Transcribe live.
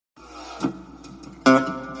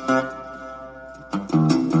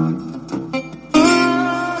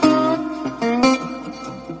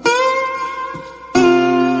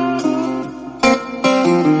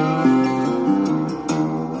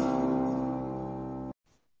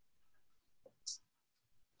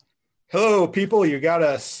Hello, people. You got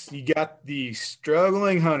us. You got the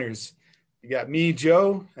struggling hunters. You got me,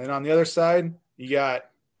 Joe, and on the other side, you got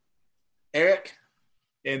Eric.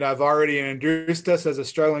 and I've already introduced us as a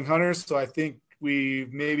struggling hunter, so I think we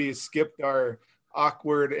maybe skipped our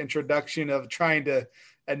awkward introduction of trying to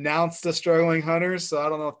announce the struggling hunters. So I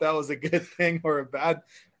don't know if that was a good thing or a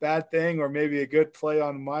bad thing, or maybe a good play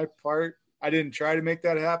on my part. I didn't try to make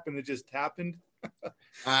that happen; it just happened.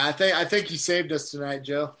 I think you saved us tonight,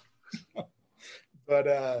 Joe.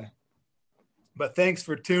 But but thanks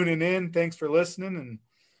for tuning in. Thanks for listening,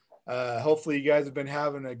 and hopefully you guys have been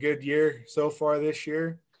having a good year so far this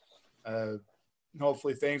year. Uh,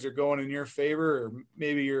 Hopefully things are going in your favor, or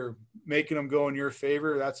maybe you're making them go in your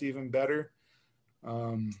favor. That's even better.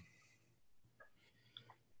 Um,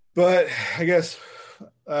 but I guess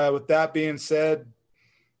with that being said,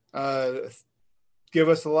 uh, give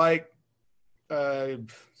us a like, uh,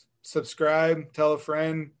 subscribe, tell a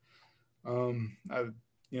friend. I,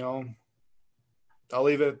 you know, I'll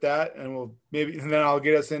leave it at that, and and then I'll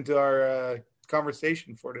get us into our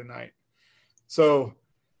conversation for tonight. So,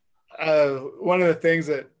 one of the things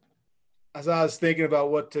that, as I was thinking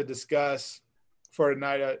about what to discuss for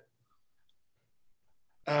tonight,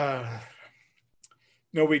 uh,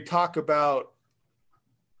 we talk about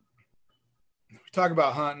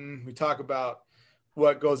hunting, we talk about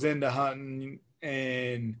what goes into hunting,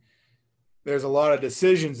 and there's a lot of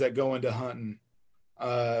decisions that go into hunting.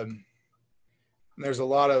 There's a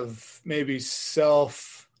lot of maybe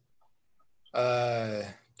self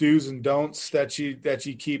do's and don'ts that you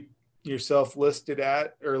keep yourself listed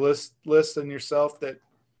at, or listing yourself that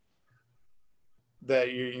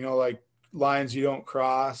like lines you don't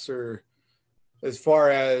cross, or as far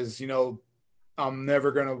as I'm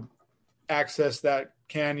never going to access that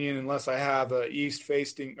canyon unless I have a east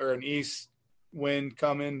facing or an east wind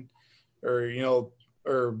coming, or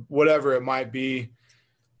or whatever it might be.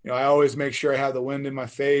 I always make sure I have the wind in my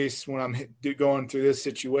face when I'm going through this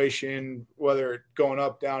situation, whether going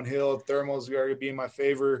up, downhill. Thermals are going to be in my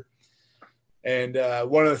favor. And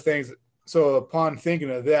one of the things, so upon thinking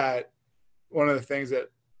of that, one of the things that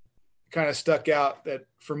kind of stuck out that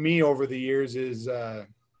for me over the years is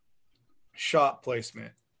shot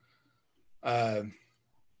placement. I'll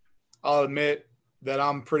admit that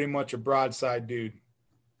I'm pretty much a broadside dude.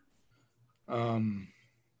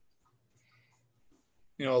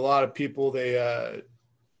 A lot of people, they're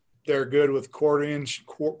good with quartering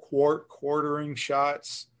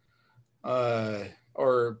shots,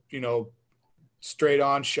 or straight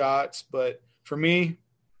on shots. But for me,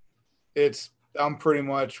 I'm pretty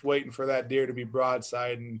much waiting for that deer to be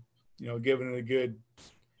broadside and giving it a good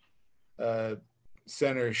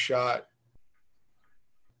center shot.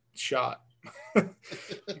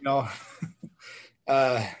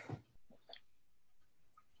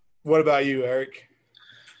 What about you, Eric?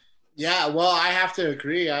 Yeah, well, I have to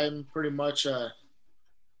agree. I'm pretty much a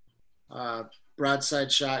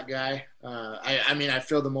broadside shot guy. I mean, I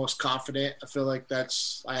feel the most confident. I feel like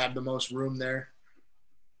I have the most room there.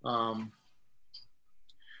 Um,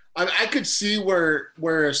 I could see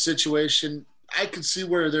where a situation. I could see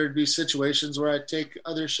where there'd be situations where I'd take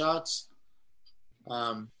other shots.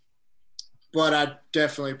 Um, but I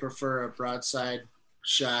definitely prefer a broadside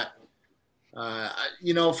shot.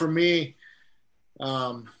 For me,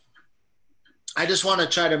 um, I just want to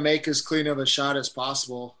try to make as clean of a shot as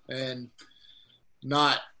possible and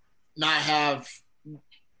not not have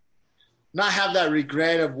not have that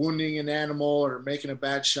regret of wounding an animal or making a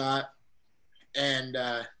bad shot. And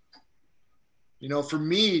for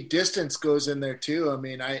me, distance goes in there too. I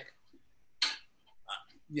mean, I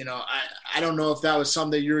don't know if that was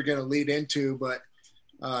something that you were going to lead into, but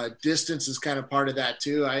distance is kind of part of that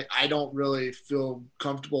too. I don't really feel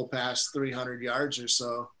comfortable past 300 yards or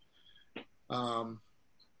so to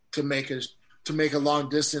make a long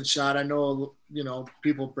distance shot. I know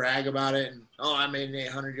people brag about it and I made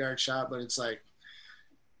an 800-yard shot, but it's like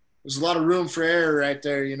there's a lot of room for error right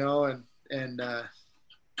there, and I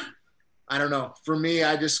don't know. For me,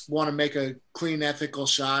 I just want to make a clean, ethical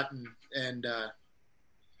shot and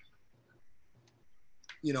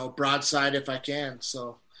broadside if I can.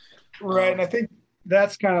 So, Right. And I think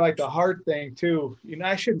that's kind of like the hard thing too.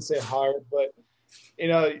 I shouldn't say hard, but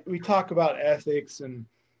we talk about ethics and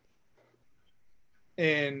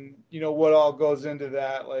what all goes into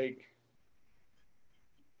that. Like,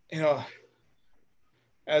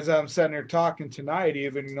 as I'm sitting here talking tonight,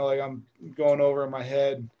 even, like I'm going over in my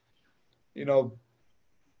head,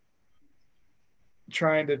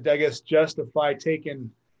 trying to, I guess, justify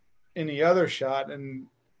taking any other shot. And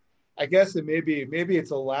I guess maybe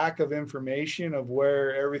it's a lack of information of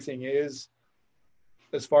where everything is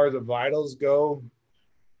as far as the vitals go,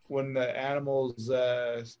 when the animal's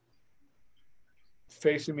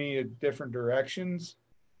facing me in different directions,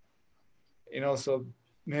 so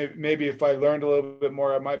maybe if I learned a little bit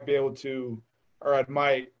more, I might be able to, or I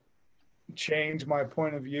might change my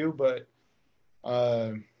point of view. But,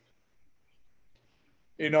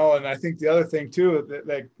 and I think the other thing too,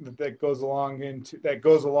 that goes along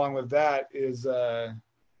with that is like,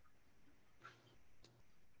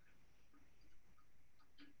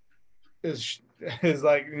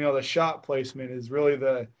 the shot placement is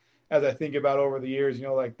really as I think about over the years,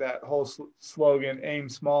 like that whole slogan, aim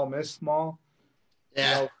small, miss small,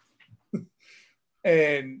 Yeah.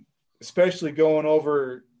 And especially going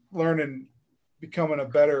over learning, becoming a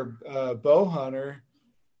better bow hunter,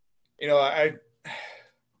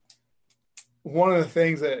 one of the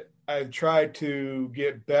things that I've tried to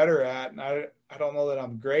get better at, and I don't know that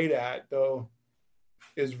I'm great at though,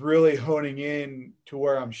 is really honing in to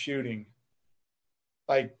where I'm shooting.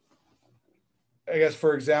 Like, I guess,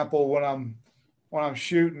 for example, when I'm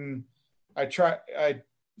shooting, I try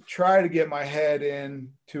to get my head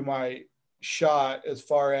into my shot as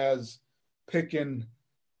far as picking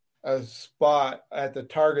a spot at the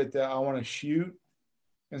target that I want to shoot,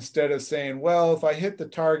 instead of saying, well, if I hit the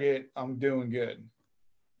target, I'm doing good.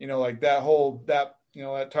 Like that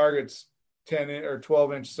target's 10 or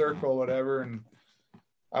 12-inch circle, whatever, and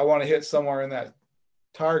I want to hit somewhere in that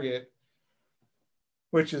target,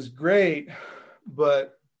 which is great,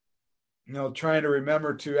 but trying to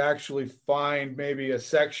remember to actually find maybe a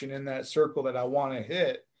section in that circle that I want to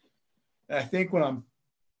hit. And I think when I'm,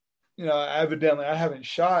 evidently I haven't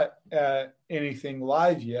shot at anything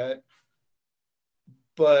live yet,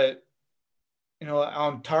 but,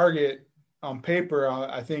 on target, on paper,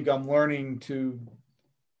 I think I'm learning to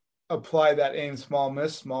apply that aim small,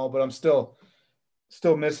 miss small, but I'm still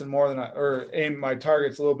missing more than or aim my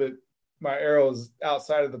target's a little bit, my arrow's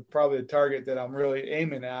outside of probably the target that I'm really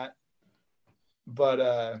aiming at. But,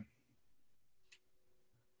 and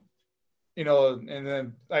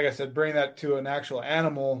then, like I said, bring that to an actual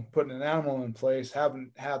animal, putting an animal in place,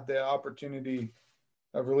 haven't had the opportunity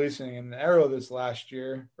of releasing an arrow this last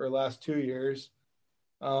year or last 2 years.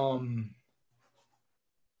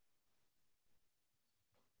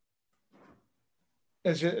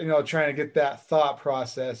 It's just, trying to get that thought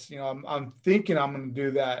process. I'm thinking I'm going to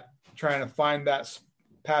do that, trying to find that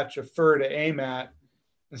patch of fur to aim at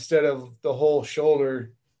instead of the whole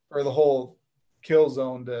shoulder or the whole kill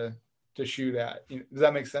zone to shoot at. Does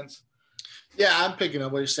that make sense? Yeah, I'm picking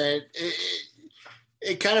up what you're saying.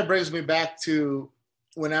 It kind of brings me back to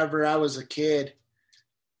whenever I was a kid.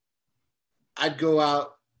 I'd go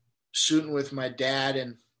out shooting with my dad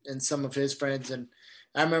and some of his friends, and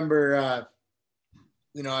I remember, I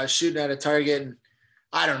was shooting at a target, and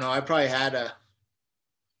I don't know, I probably had a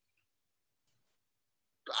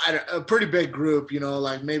pretty big group,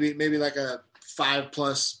 like maybe like a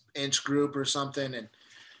 5+ inch group or something,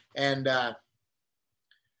 and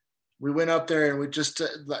we went up there and we just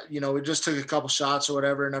took a couple shots or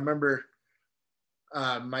whatever, and I remember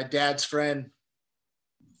my dad's friend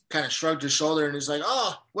kind of shrugged his shoulder and he's like,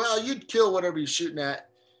 "Oh, well, you'd kill whatever you're shooting at."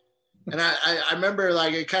 And I remember,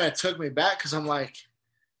 like, it kind of took me back, because I'm like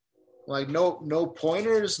no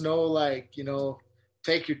pointers, no, like,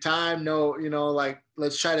 take your time, no, like,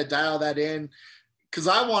 let's try to dial that in, because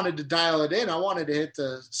I wanted to dial it in. I wanted to hit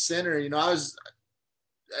the center. I was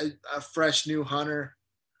a fresh new hunter,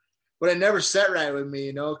 but it never set right with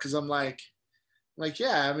me, because I'm like,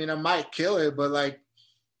 yeah, I mean, I might kill it, but, like,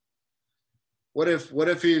 what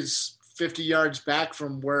if he's 50 yards back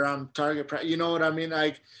from where I'm target? You know what I mean?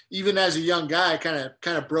 Like, even as a young guy, I kind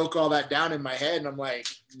of broke all that down in my head, and I'm like,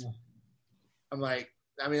 I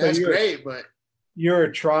mean, that's great, but you're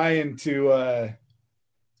trying to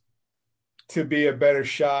be a better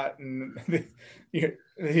shot, and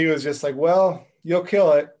he was just like, well, you'll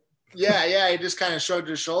kill it. Yeah, he just kind of shrugged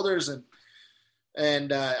his shoulders, and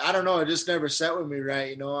I don't know, it just never set with me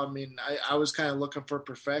right. I mean, I was kind of looking for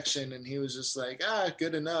perfection, and he was just like,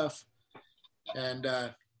 good enough. And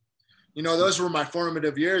those were my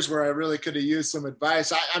formative years where I really could have used some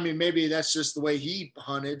advice. I mean, maybe that's just the way he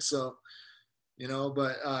hunted, so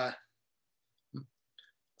but I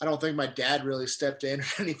don't think my dad really stepped in or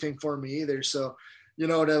anything for me either. So,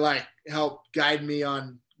 to, like, help guide me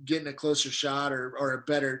on getting a closer shot or a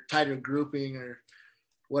better, tighter grouping or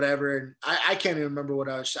whatever. And I can't even remember what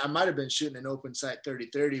I might have been shooting an open sight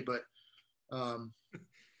 30-30, but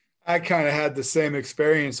I kind of had the same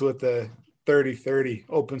experience with the 30-30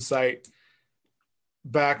 open sight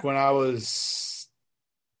back when I was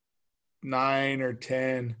 9 or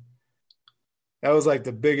 10. That was like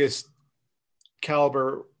the biggest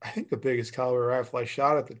caliber, I think the biggest caliber rifle I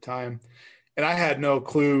shot at the time. And I had no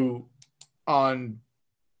clue on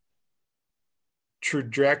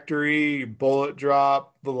trajectory, bullet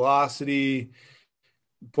drop, velocity,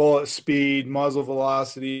 bullet speed, muzzle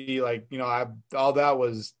velocity. Like, you know, all that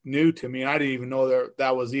was new to me. And I didn't even know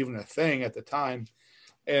that was even a thing at the time.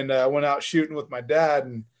 And I went out shooting with my dad,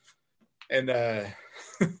 and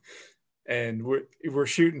and we're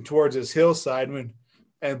shooting towards this hillside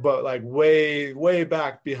but like way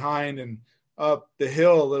back behind and up the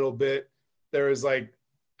hill a little bit, there was like,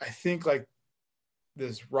 I think like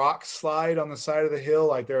this rock slide on the side of the hill.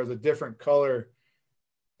 Like there was a different color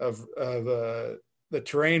of the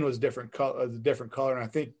terrain was different color, and I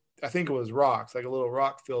think it was rocks, like a little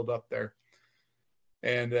rock filled up there.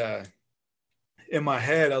 And in my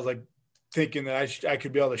head, I was like thinking that I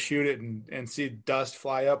could be able to shoot it and see dust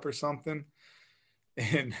fly up or something.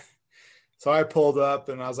 And so I pulled up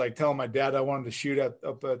and I was like telling my dad I wanted to shoot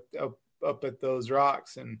up at those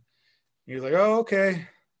rocks, and he was like, "Oh, okay."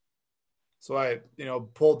 So I,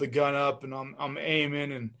 pulled the gun up and I'm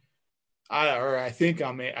aiming, and I think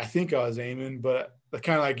I was aiming, but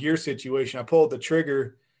kind of like your situation, I pulled the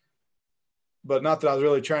trigger, but not that I was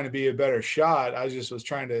really trying to be a better shot. I just was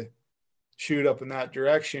trying to shoot up in that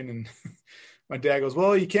direction. And my dad goes,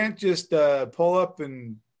 "Well, you can't just pull up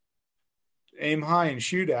and aim high and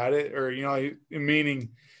shoot at it," or, meaning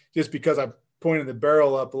just because I pointed the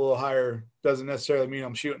barrel up a little higher doesn't necessarily mean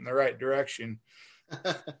I'm shooting the right direction.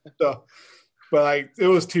 So, but like, it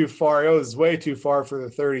was too far. It was way too far for the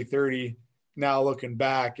 30-30 now looking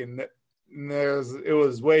back. And it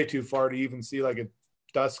was way too far to even see like a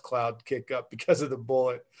dust cloud kick up because of the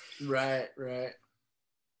bullet. Right.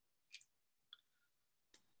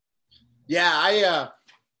 Yeah.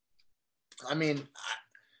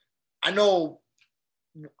 I know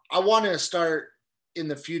I want to start in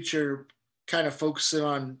the future kind of focusing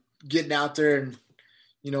on getting out there and,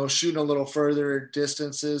 shooting a little further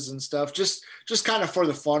distances and stuff, just kind of for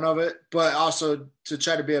the fun of it, but also to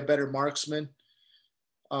try to be a better marksman.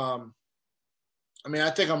 I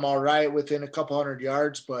think I'm all right within a couple 100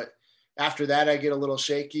 yards, but after that I get a little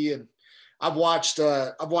shaky. And I've watched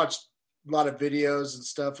a lot of videos and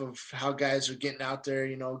stuff of how guys are getting out there,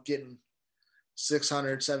 getting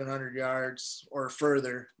 600, 700 yards or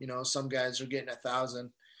further. Some guys are getting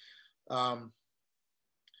 1,000.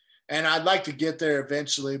 And I'd like to get there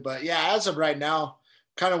eventually, but yeah, as of right now,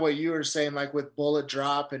 kind of what you were saying, like with bullet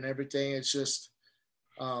drop and everything, it's just,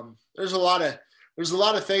 there's a lot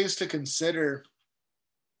of things to consider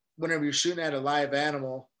whenever you're shooting at a live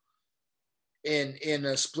animal in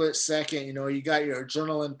a split second. You got your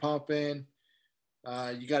adrenaline pumping.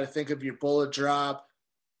 You got to think of your bullet drop.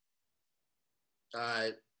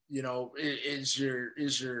 Is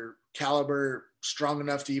your caliber strong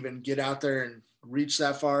enough to even get out there and reach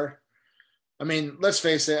that far? Let's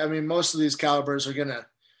face it. Most of these calibers are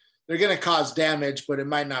they're gonna cause damage, but it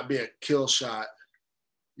might not be a kill shot.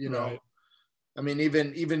 Right.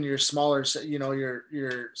 Even your smaller,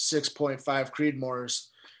 your 6.5 Creedmoors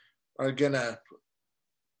are gonna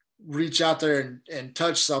reach out there and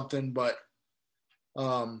touch something, but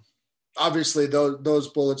obviously those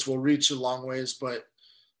bullets will reach a long ways. But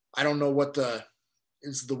I don't know what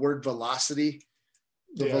is the word velocity.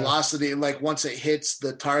 The velocity, like once it hits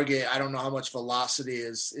the target, I don't know how much velocity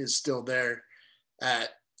is still there at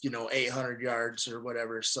 800 yards or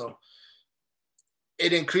whatever. So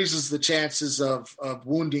it increases the chances of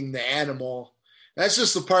wounding the animal. That's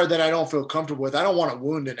just the part that I don't feel comfortable with. I don't want to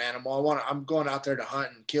wound an animal. I'm going out there to hunt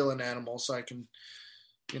and kill an animal so I can,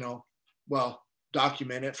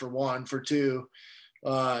 document it for one, for two,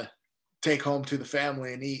 take home to the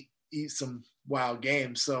family and eat some wild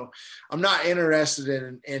game. So I'm not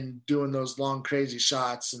interested in doing those long, crazy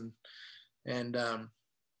shots. And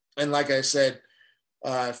like I said,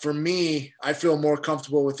 for me, I feel more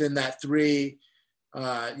comfortable within that 3.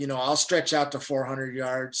 I'll stretch out to 400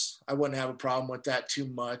 yards. I wouldn't have a problem with that too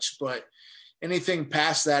much, but anything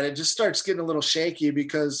past that, it just starts getting a little shaky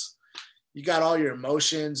because you got all your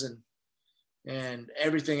emotions and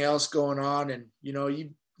everything else going on. And,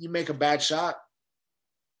 you make a bad shot,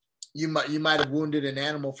 you might have wounded an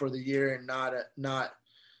animal for the year and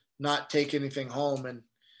not take anything home.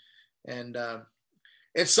 And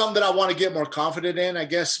it's something that I want to get more confident in. I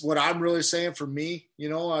guess what I'm really saying for me,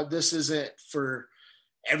 this isn't for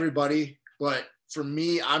everybody, but for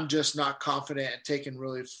me, I'm just not confident at taking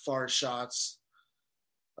really far shots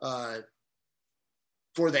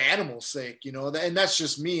for the animal's sake, and that's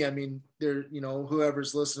just me. There,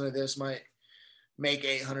 whoever's listening to this might make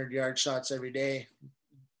 800-yard shots every day.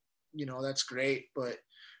 That's great. But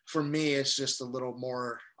for me, it's just a little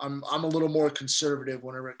more. I'm a little more conservative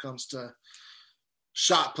whenever it comes to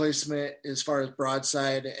shot placement as far as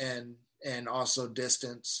broadside and also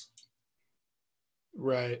distance.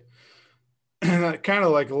 Right. And kind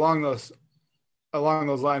of like along those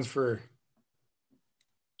lines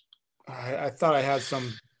I thought I had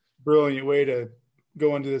some brilliant way to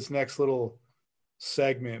go into this next little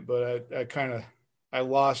segment, but I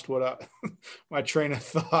lost my train of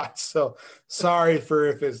thought. So sorry for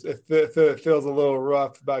if it feels a little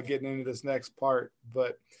rough about getting into this next part,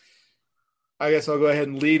 but I guess I'll go ahead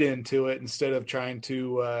and lead into it instead of trying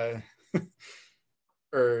to,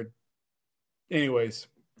 or anyways.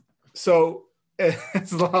 So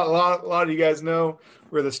as a lot of you guys know,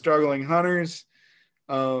 we're the Struggling Hunters.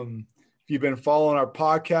 If you've been following our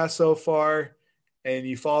podcast so far and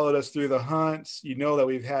you followed us through the hunts, you know that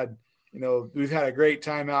we've had a great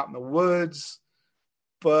time out in the woods,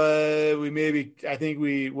 but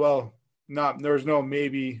there's no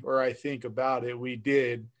maybe or I think about it. We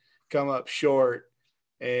did come up short,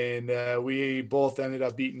 and we both ended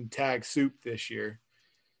up eating tag soup this year.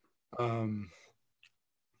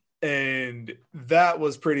 And that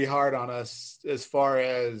was pretty hard on us as far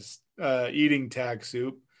as eating tag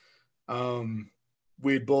soup.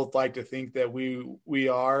 We'd both like to think that we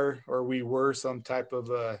were some type of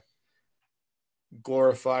a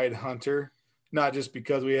glorified hunter, not just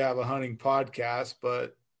because we have a hunting podcast,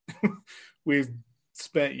 but we've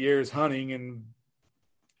spent years hunting and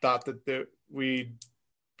thought that we'd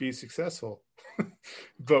be successful,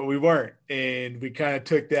 but we weren't. And we kind of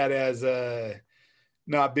took that as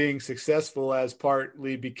not being successful as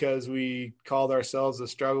partly because we called ourselves the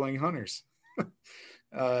Struggling Hunters.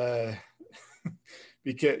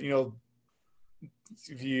 Because,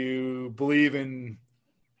 if you believe in,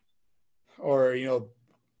 or,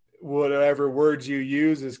 whatever words you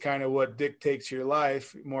use is kind of what dictates your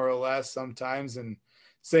life, more or less sometimes. And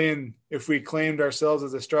saying if we claimed ourselves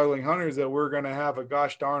as the Struggling Hunters that we're going to have a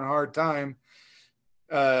gosh darn hard time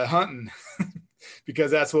hunting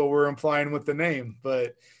because that's what we're implying with the name.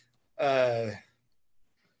 But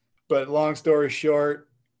long story short,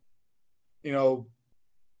 we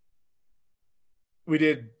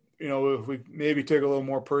did, we maybe took a little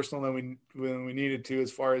more personal than we needed to,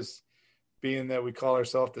 as far as being that we call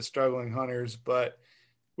ourselves the Struggling Hunters. But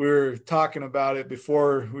we were talking about it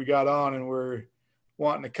before we got on, and we're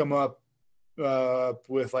wanting to come up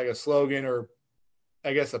with like a slogan, or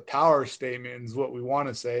I guess a power statement is what we want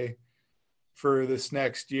to say for this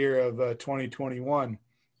next year of 2021.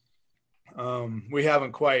 We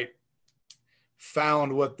haven't quite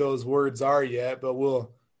found what those words are yet, but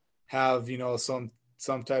we'll have,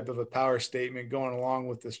 some type of a power statement going along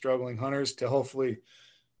with the Struggling Hunters to hopefully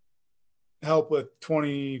help with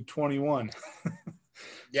 2021.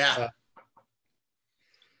 Yeah.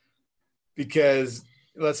 Because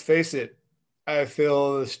let's face it, I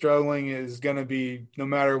feel the struggling is going to be, no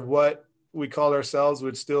matter what we called ourselves,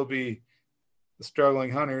 would still be the Struggling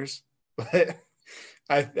Hunters. But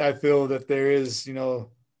I feel that there is,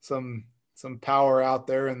 some power out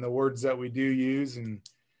there in the words that we do use, and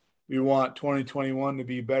we want 2021 to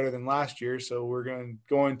be better than last year. So we're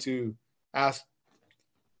going to ask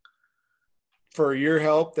for your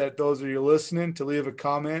help, that those of you listening, to leave a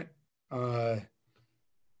comment. But,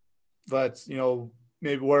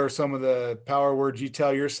 maybe what are some of the power words you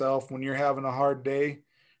tell yourself when you're having a hard day,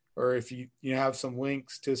 or if you have some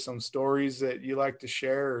links to some stories that you like to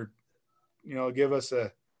share, or, give us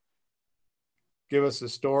a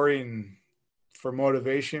story and for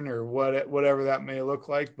motivation, or whatever that may look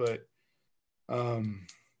like. But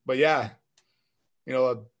yeah,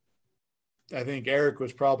 I think Eric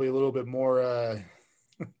was probably a little bit more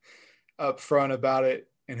upfront about it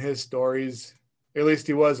in his stories. At least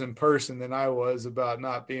he was in person than I was, about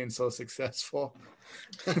not being so successful.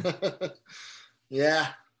 Yeah.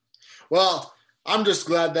 Well, I'm just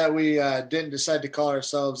glad that we didn't decide to call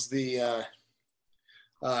ourselves the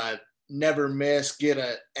never miss, get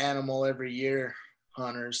an animal every year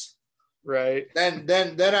hunters. Right.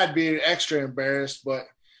 Then I'd be extra embarrassed, but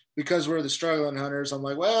because we're the Struggling Hunters, I'm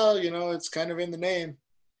like, well, it's kind of in the name.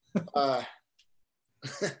 But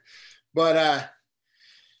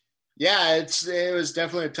yeah, it was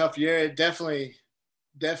definitely a tough year. It definitely.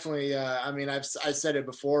 I mean, I said it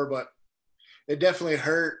before, but it definitely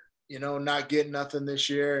hurt, not getting nothing this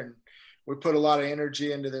year. And we put a lot of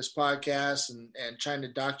energy into this podcast and trying to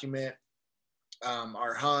document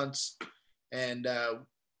our hunts. And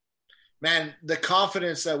man, the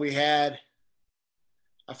confidence that we had,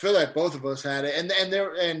 I feel like both of us had it. And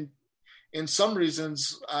in some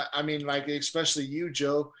reasons, I mean, like especially you,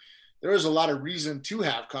 Joe, there was a lot of reason to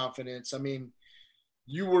have confidence. I mean,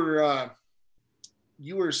 you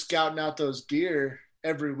were scouting out those deer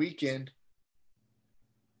every weekend,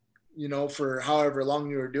 for however long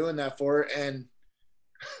you were doing that for, and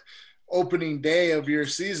opening day of your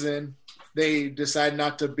season, they decide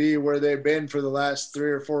not to be where they've been for the last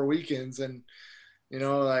 3 or 4 weekends. And,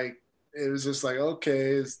 like, it was just like, okay,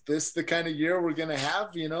 is this the kind of year we're going to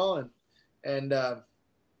have,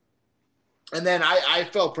 and then I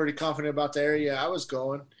felt pretty confident about the area I was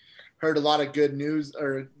going. Heard a lot of good news,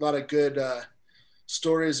 or a lot of good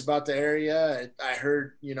stories about the area. I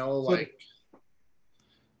heard,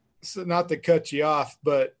 so not to cut you off,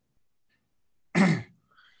 but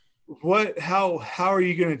how are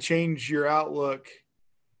you going to change your outlook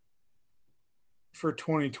for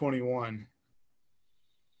 2021?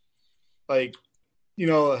 Like,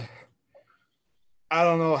 I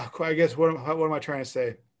don't know. I guess what am I trying to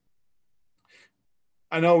say?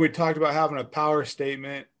 I know we talked about having a power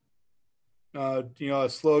statement, a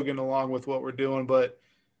slogan along with what we're doing, but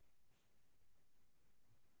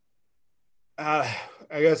I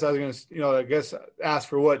guess I was going to, ask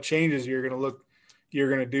for what changes you're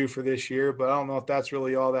going to do for this year, but I don't know if that's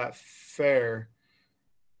really all that fair.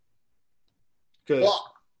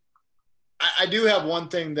 Well, I do have one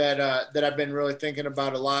thing that I've been really thinking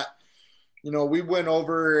about a lot. We went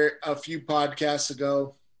over a few podcasts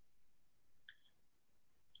ago.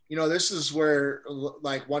 This is where,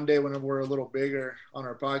 like, one day when we're a little bigger on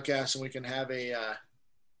our podcast and we can have a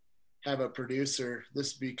producer,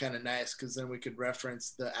 this would be kind of nice, because then we could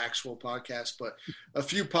reference the actual podcast. But a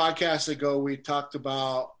few podcasts ago, we talked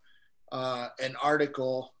about an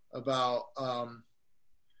article about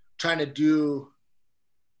trying to do,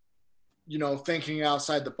 thinking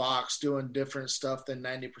outside the box, doing different stuff than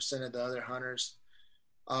 90% of the other hunters.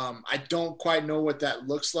 I don't quite know what that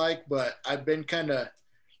looks like, but I've been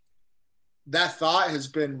that thought has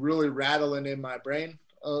been really rattling in my brain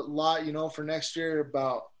a lot, for next year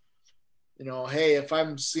about, hey, if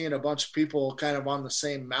I'm seeing a bunch of people kind of on the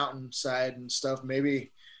same mountainside and stuff, maybe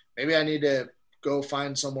I need to go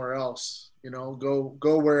find somewhere else, go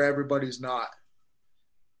where everybody's not.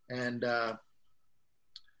 And,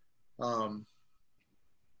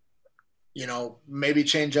 maybe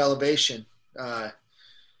change elevation.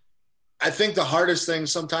 I think the hardest thing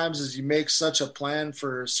sometimes is you make such a plan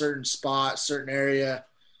for a certain spot, certain area,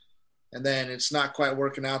 and then it's not quite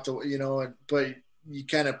working out but you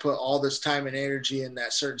kind of put all this time and energy in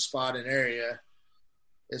that certain spot and area.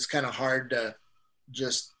 It's kind of hard to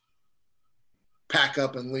just pack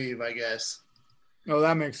up and leave, I guess. No,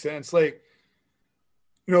 that makes sense. Like,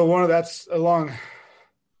 that's along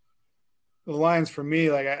the lines for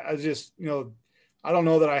me. Like, I just, I don't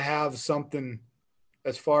know that I have something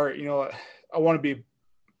as far, I want to be,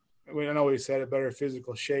 I know we said it, better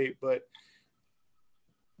physical shape, but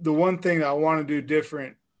the one thing that I want to do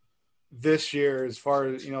different this year, as far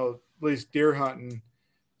as, at least deer hunting,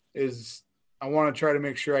 is I want to try to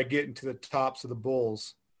make sure I get into the tops of the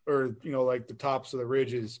bulls, or, like the tops of the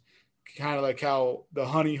ridges, kind of like how the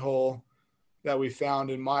honey hole that we found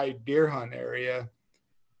in my deer hunt area,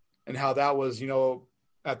 and how that was,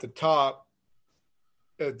 at the top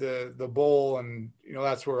of the bowl, and,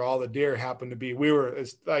 that's where all the deer happened to be.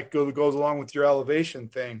 It's like goes along with your elevation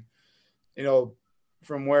thing,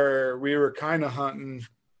 from where we were kind of hunting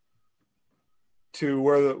to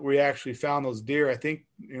where we actually found those deer. I think,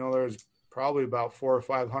 there's probably about 400 or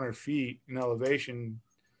 500 feet in elevation,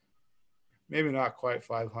 maybe not quite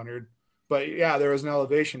 500, but yeah, there was an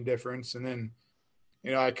elevation difference. And then,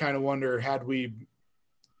 I kind of wonder, had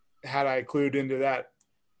I clued into that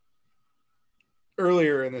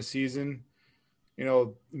earlier in the season,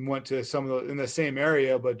 went to some of in the same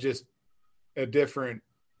area, but just a different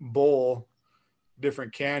bowl,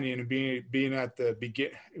 different canyon, and being at the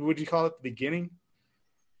would you call it the beginning?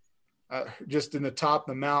 Just in the top of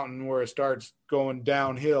the mountain where it starts going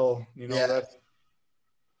downhill, Yeah.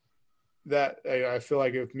 that I feel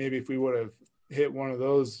like if we would have hit one of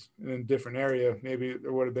those in a different area, maybe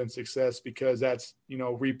there would have been success, because that's,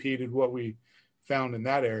 repeated what we found in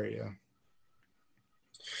that area.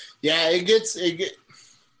 Yeah, it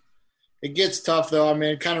gets tough though. I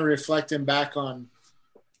mean, kind of reflecting back on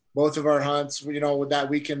both of our hunts, with that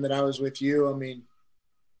weekend that I was with you, I mean,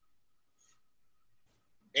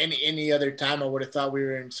 any other time I would have thought we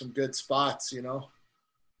were in some good spots,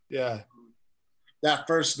 Yeah. That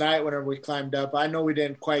first night whenever we climbed up, I know we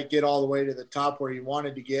didn't quite get all the way to the top where you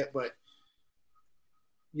wanted to get, but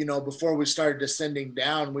before we started descending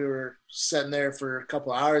down, we were sitting there for a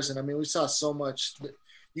couple of hours, and I mean, we saw so much.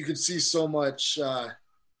 You could see so much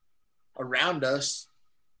around us,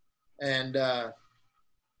 and I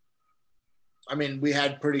mean, we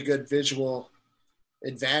had pretty good visual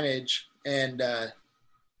advantage, and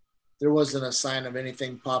there wasn't a sign of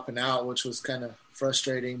anything popping out, which was kind of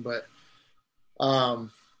frustrating. But I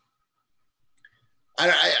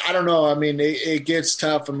don't know. I mean, it gets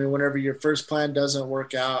tough. I mean, whenever your first plan doesn't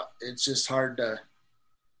work out, it's just hard to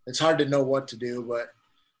know what to do. But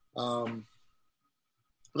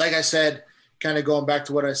like I said, kind of going back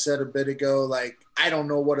to what I said a bit ago, like I don't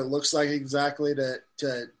know what it looks like exactly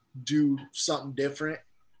to do something different,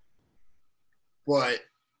 but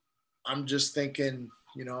I'm just thinking,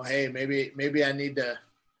 hey, maybe I need to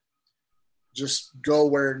just go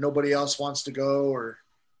where nobody else wants to go, or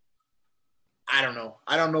I don't know.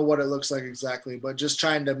 I don't know what it looks like exactly, but just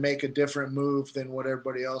trying to make a different move than what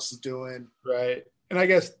everybody else is doing. Right. And I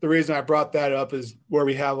guess the reason I brought that up is where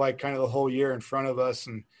we have like kind of the whole year in front of us,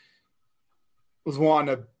 and was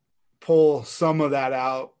wanting to pull some of that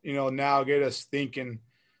out, now get us thinking.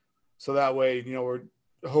 So that way, we're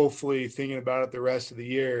hopefully thinking about it the rest of the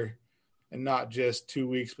year and not just 2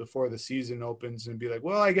 weeks before the season opens and be like,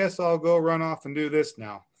 well, I guess I'll go run off and do this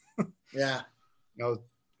now. Yeah.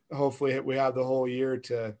 Hopefully we have the whole year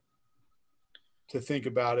to think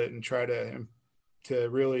about it and try to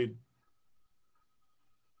really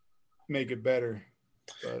make it better.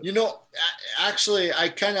 But. Actually, I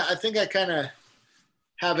think I kind of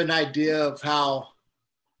have an idea of how,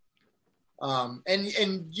 and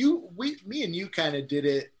me and you kind of did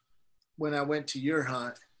it when I went to your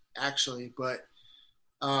hunt, actually, but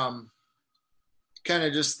kind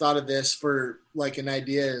of just thought of this for like an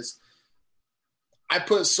idea is I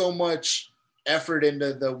put so much effort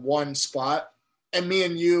into the one spot, and me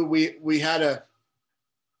and you, we had a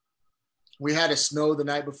snow the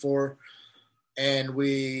night before, and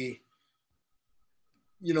we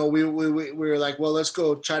were like, well, let's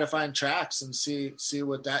go try to find tracks and see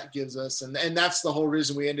what that gives us. And that's the whole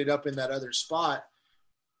reason we ended up in that other spot.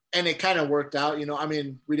 And it kind of worked out, I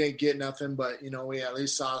mean, we didn't get nothing, but we at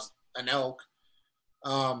least saw an elk,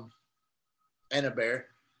 and a bear.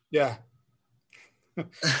 Yeah.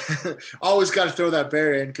 Always got to throw that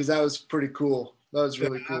bear in, because that was pretty cool. That was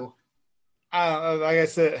really cool. Like I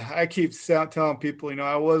said, I keep telling people,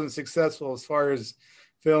 I wasn't successful as far as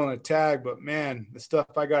filling a tag, but man, the stuff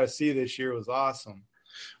I got to see this year was awesome.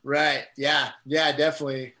 Right. Yeah. Yeah,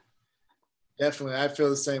 definitely. Definitely. I feel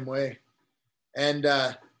the same way. And,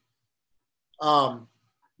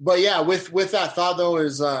 but yeah, with that thought though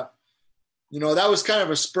is, that was kind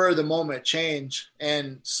of a spur of the moment change.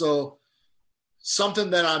 And so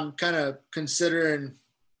something that I'm kind of considering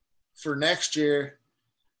for next year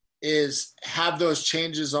is have those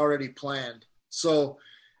changes already planned. So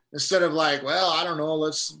instead of like, well, I don't know,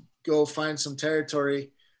 let's go find some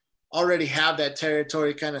territory, already have that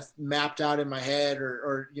territory kind of mapped out in my head,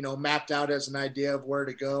 or mapped out as an idea of where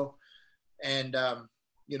to go. And,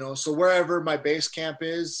 so wherever my base camp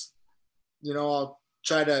is, I'll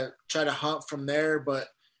try to hunt from there, but,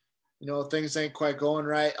 things ain't quite going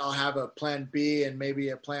right, I'll have a plan B and maybe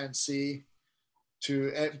a plan C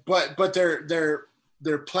but they're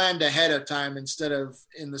planned ahead of time instead of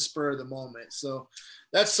in the spur of the moment. So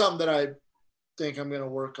that's something that I think I'm going to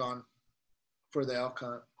work on for the elk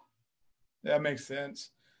hunt. That makes sense.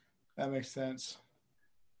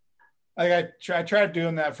 Like I tried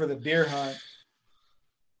doing that for the deer hunt,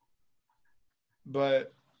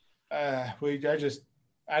 but we didn't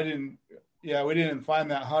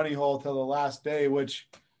find that honey hole till the last day, which,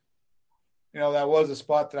 that was a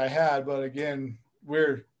spot that I had, but again, we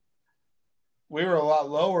were a lot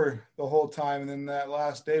lower the whole time. And then that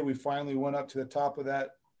last day we finally went up to the top of the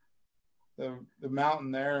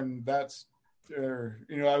mountain there. And that's,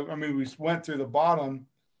 we went through the bottom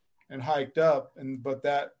and hiked up, but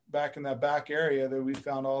that back in that back area that we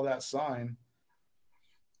found all that sign.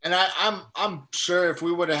 And I'm sure if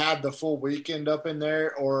we would have had the full weekend up in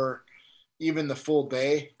there, or even the full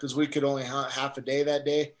day, because we could only hunt half a day that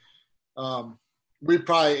day, we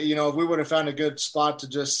probably, if we would have found a good spot to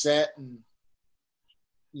just set and,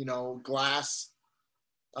 glass.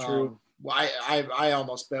 True. I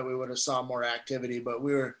almost bet we would have saw more activity, but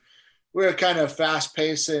we were kind of fast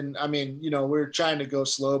pacing. I mean, we were trying to go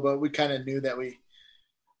slow, but we kind of knew that we,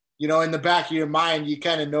 in the back of your mind, you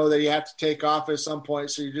kind of know that you have to take off at some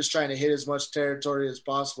point. So you're just trying to hit as much territory as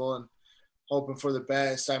possible and hoping for the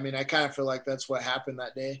best. I mean, I kind of feel like that's what happened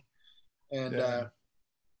that day. And, yeah.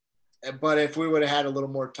 But if we would have had a little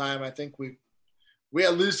more time, I think we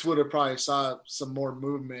at least would have probably saw some more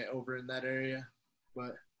movement over in that area.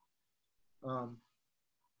 But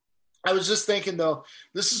I was just thinking though,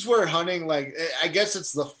 this is where hunting, like, I guess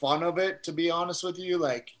it's the fun of it, to be honest with you.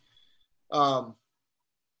 Like,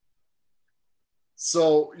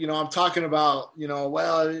 So, I'm talking about,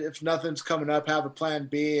 well, if nothing's coming up, have a plan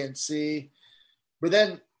B and C. But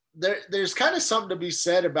then there's kind of something to be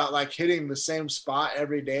said about like hitting the same spot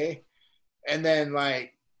every day. And then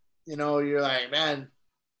like, you're like, man,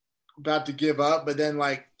 about to give up. But then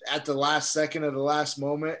like at the last second of the last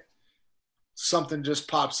moment, something just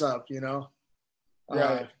pops up. Uh,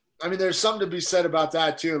 Right. I mean, there's something to be said about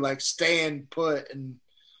that too, like staying put.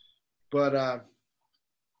 But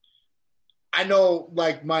I know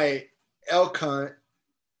like my elk hunt,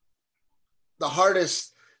 the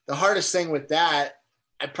hardest thing with that,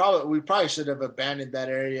 we probably should have abandoned that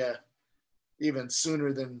area even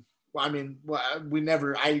sooner than. Well, I mean, we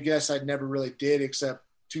never. I guess I never really did, except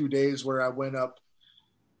 2 days where I went up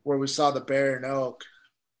where we saw the bear and elk.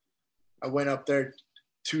 I went up there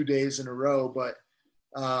 2 days in a row, but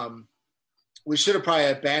we should have probably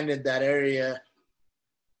abandoned that area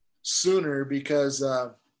sooner because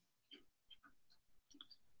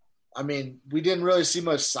I mean, we didn't really see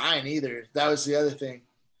much sign either. That was the other thing.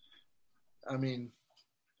 I mean,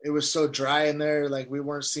 it was so dry in there, like we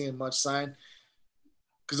weren't seeing much sign.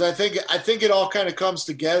 Because I think it all kind of comes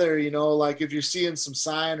together, like if you're seeing some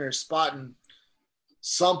sign or spotting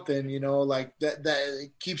something, like that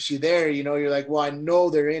it keeps you there. You're like, well, I know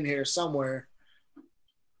they're in here somewhere.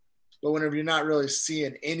 But whenever you're not really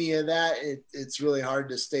seeing any of that, it's really hard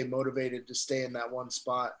to stay motivated to stay in that one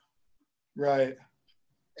spot. Right.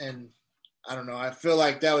 And I don't know. I feel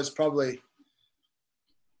like that was probably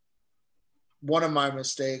one of my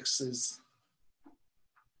mistakes is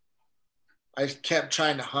I kept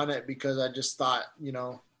trying to hunt it because I just thought,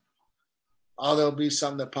 oh, there'll be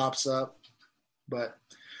something that pops up. But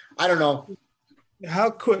I don't know. How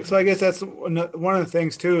quick? So I guess that's one of the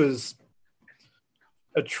things too is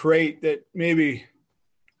a trait that maybe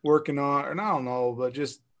working on, and I don't know, but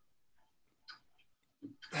just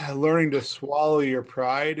learning to swallow your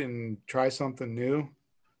pride and try something new.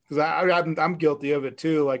 Because I'm guilty of it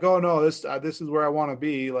too. Like, oh no, this is where I want to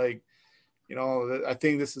be. Like, I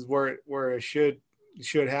think this is where it should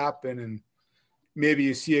happen. And maybe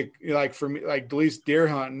you see it like for me, like at least deer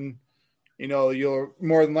hunting. You'll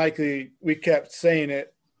more than likely. We kept saying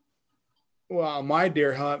it. Well, my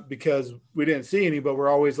deer hunt because we didn't see any, but we're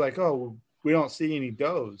always like, oh, we don't see any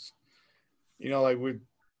does. Like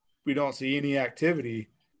we don't see any activity.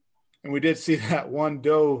 And we did see that one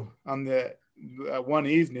doe on the one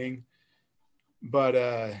evening, but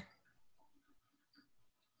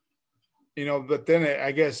but then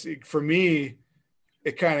I guess for me,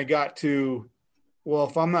 it kind of got to, well,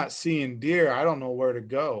 if I'm not seeing deer, I don't know where to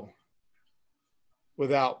go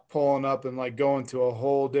without pulling up and like going to a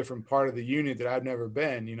whole different part of the unit that I've never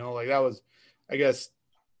been. Like that was, I guess,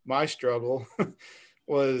 my struggle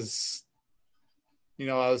was. I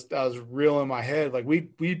was real in my head. Like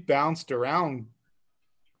we bounced around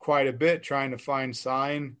quite a bit trying to find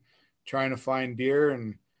sign, trying to find deer.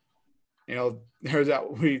 And, there's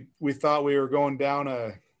that we thought we were going down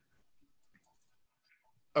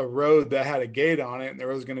a road that had a gate on it and there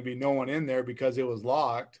was going to be no one in there because it was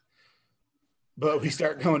locked. But we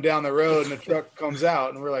start going down the road and the truck comes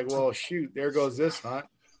out and we're like, well, shoot, there goes this hunt.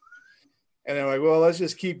 And they're like, well, let's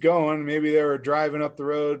just keep going. Maybe they were driving up the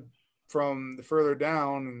road from the further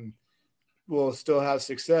down and we'll still have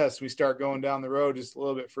success. We start going down the road just a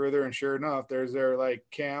little bit further, and sure enough, there's their like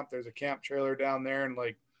camp. There's a camp trailer down there and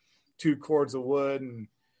like 2 cords of wood. And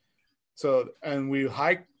so, and we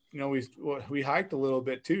hiked, we hiked a little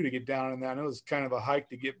bit too to get down in that. And it was kind of a hike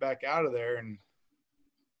to get back out of there. And,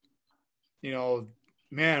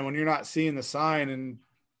 man, when you're not seeing the sign, and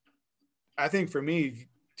I think for me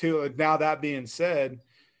too, now that being said,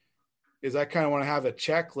 is I kind of want to have a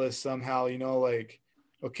checklist somehow, like,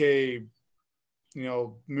 okay,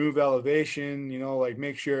 move elevation, like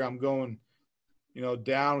make sure I'm going,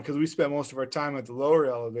 down, because we spent most of our time at the lower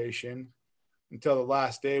elevation until the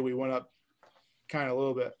last day we went up kind of a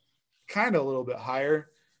little bit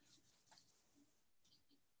higher.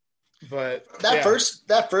 But that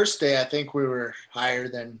first day, I think we were higher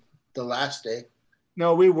than the last day.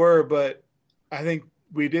 No, we were, but I think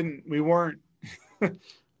we weren't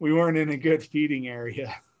we weren't in a good feeding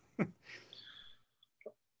area.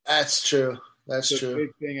 That's true. That's true.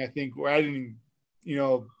 Big thing, I think, where I didn't,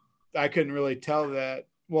 I couldn't really tell that.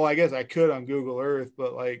 Well, I guess I could on Google Earth,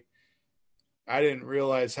 but like, I didn't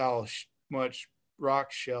realize how much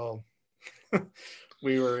rock shell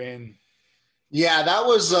we were in. Yeah, that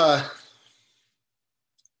was. I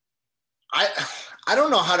don't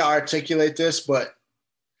know how to articulate this, but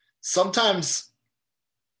sometimes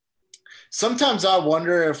I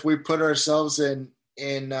wonder if we put ourselves in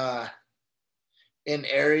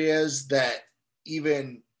areas that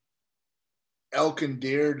even elk and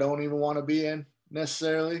deer don't even want to be in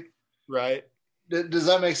necessarily. Right. Does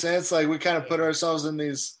that make sense? Like we kind of put ourselves in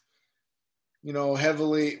these,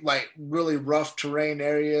 heavily like really rough terrain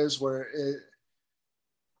areas where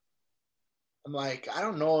I'm like, I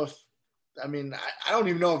don't know if, I don't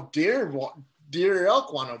even know if deer or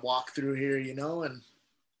elk want to walk through here, and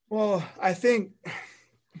Well, I think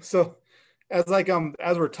so. As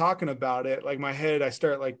we're talking about it, like my head, I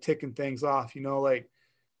start like ticking things off. Like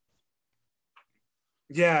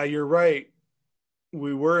yeah, you're right.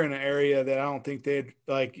 We were in an area that I don't think they'd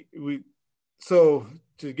like. So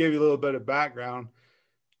to give you a little bit of background,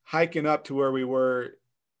 hiking up to where we were,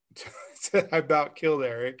 I about killed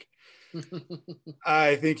Eric.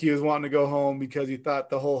 I think he was wanting to go home because he thought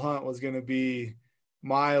the whole hunt was going to be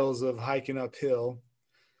miles of hiking uphill.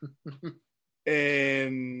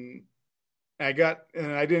 And I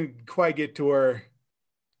didn't quite get to where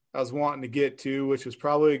I was wanting to get to, which was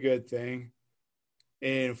probably a good thing.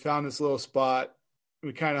 And found this little spot.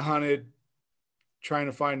 We kind of hunted, trying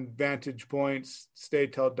to find vantage points,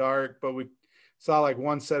 stayed till dark, but we saw like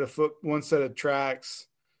one set of tracks,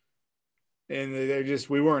 and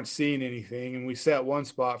we weren't seeing anything. And we sat one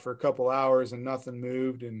spot for a couple hours and nothing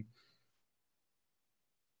moved. And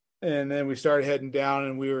then we started heading down,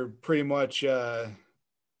 and we were pretty much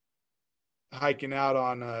hiking out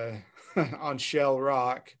on on shell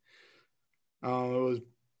rock. It was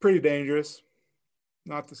pretty dangerous,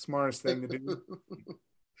 not the smartest thing to do.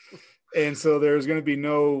 And so there's going to be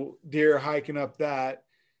no deer hiking up that.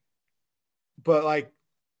 But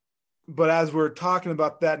as we're talking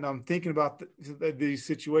about that, and I'm thinking about these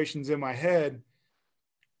situations in my head,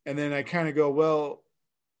 and then I kind of go, well,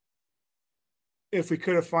 if we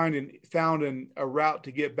could have found a route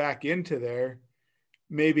to get back into there,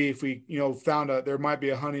 maybe if we found there might be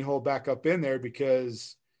a honey hole back up in there,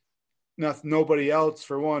 because nobody else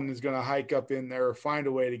for one is going to hike up in there or find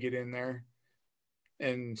a way to get in there.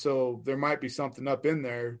 And so there might be something up in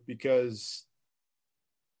there because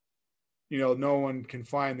no one can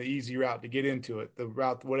find the easy route to get into it, the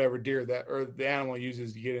route whatever deer that or the animal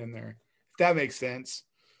uses to get in there, if that makes sense.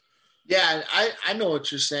 Yeah, I know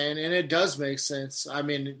what you're saying, and it does make sense. I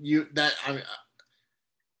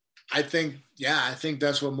think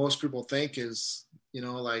that's what most people think is,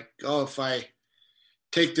 like, oh, if I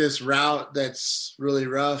take this route that's really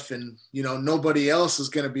rough and, nobody else is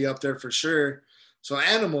going to be up there for sure. So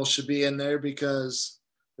animals should be in there because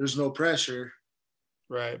there's no pressure.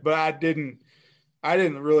 Right. But I didn't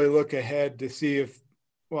really look ahead to see if,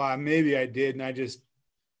 well, maybe I did. And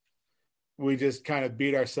we just kind of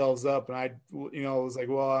beat ourselves up. And I was like,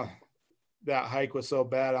 well, that hike was so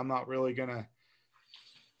bad, I'm not really going to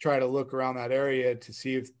try to look around that area to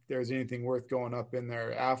see if there's anything worth going up in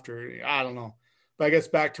there after. I don't know. But I guess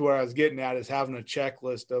back to where I was getting at is having a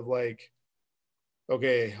checklist of like,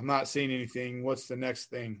 okay, I'm not seeing anything. What's the next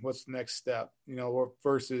thing? What's the next step?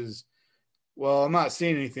 Versus, well, I'm not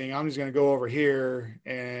seeing anything. I'm just going to go over here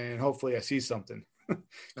and hopefully I see something.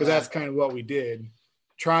 Because that's kind of what we did.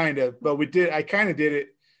 I kind of did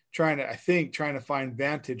it trying to find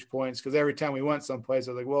vantage points, because every time we went someplace,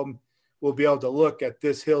 I was like, well, we'll be able to look at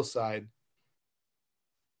this hillside.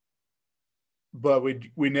 But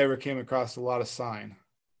we never came across a lot of sign.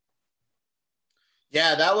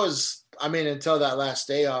 Yeah, that was, until that last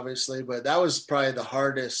day, obviously, but that was probably the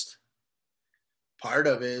hardest part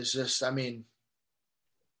of it is just,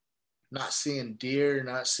 not seeing deer,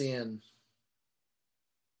 not seeing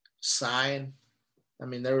sign.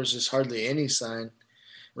 There was just hardly any sign.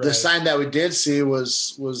 Right. The sign that we did see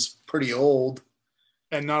was pretty old.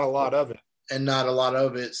 And not a lot of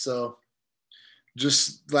it. So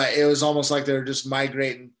just like, it was almost like they were just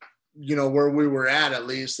migrating, where we were at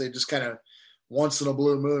least. They just kind of once in a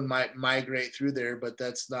blue moon might migrate through there, but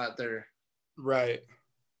that's not their right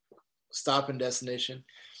stopping destination.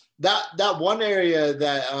 That one area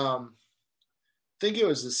that I think it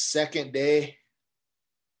was the second day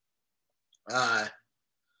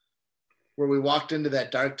where we walked into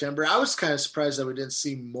that dark timber, I was kind of surprised that we didn't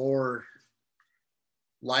see more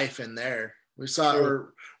life in there. We saw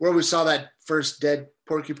or where we saw that first dead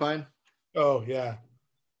porcupine. Oh yeah.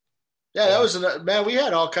 Yeah, that was man. We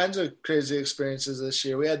had all kinds of crazy experiences this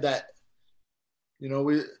year. We had that,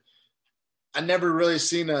 I never really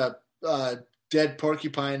seen a dead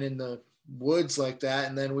porcupine in the woods like that,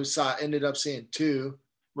 and then we ended up seeing two.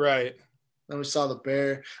 Right. Then we saw the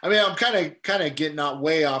bear. I'm kind of getting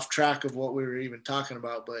way off track of what we were even talking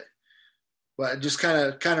about, but just kind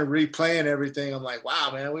of replaying everything. I'm like,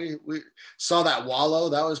 wow, man, we saw that wallow.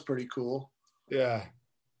 That was pretty cool. Yeah.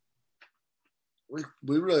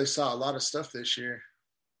 We really saw a lot of stuff this year.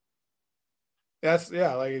 That's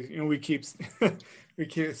yeah, like we keep we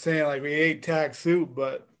keep saying like we ate tag soup,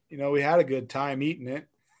 but we had a good time eating it.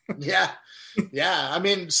 Yeah. Yeah. I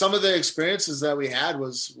mean, some of the experiences that we had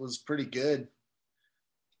was pretty good.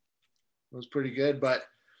 It was pretty good, but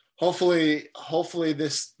hopefully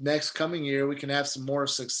this next coming year we can have some more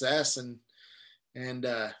success and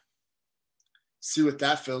see what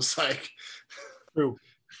that feels like. True.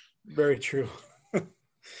 Very true.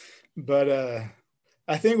 But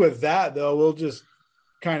I think with that though, we'll just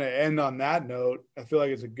kind of end on that note. I feel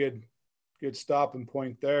like it's a good stopping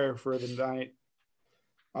point there for the night.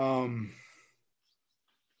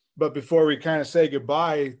 But before we kind of say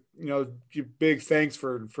goodbye, big thanks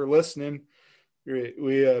for listening.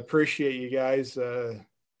 We appreciate you guys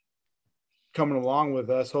coming along with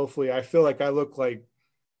us. Hopefully, I feel like I look like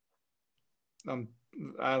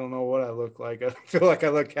I don't know what I look like. I feel like I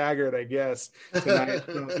look haggard, I guess, tonight.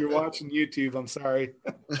 If you're watching YouTube, I'm sorry.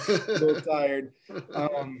 A little tired.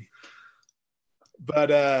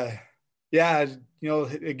 But yeah,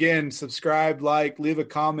 again, subscribe, like, leave a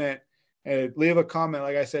comment. Leave a comment.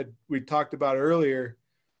 Like I said, we talked about earlier,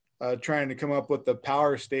 trying to come up with the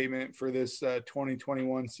power statement for this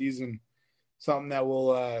 2021 season. Something that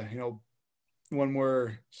will, when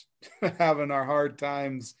we're having our hard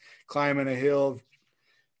times climbing a hill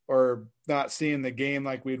or not seeing the game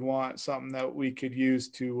like we'd want, something that we could use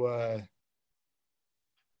to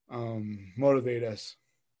motivate us.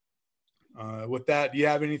 With that, do you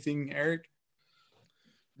have anything, Eric?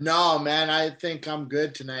 No, man, I think I'm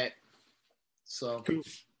good tonight. So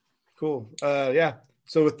cool. Yeah.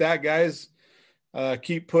 So with that, guys,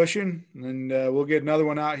 keep pushing, and we'll get another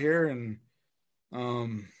one out here. And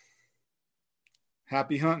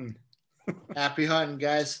happy hunting. Happy hunting,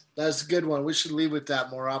 guys. That's a good one. We should leave with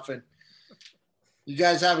that more often. You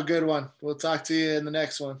guys have a good one. We'll talk to you in the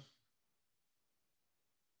next one.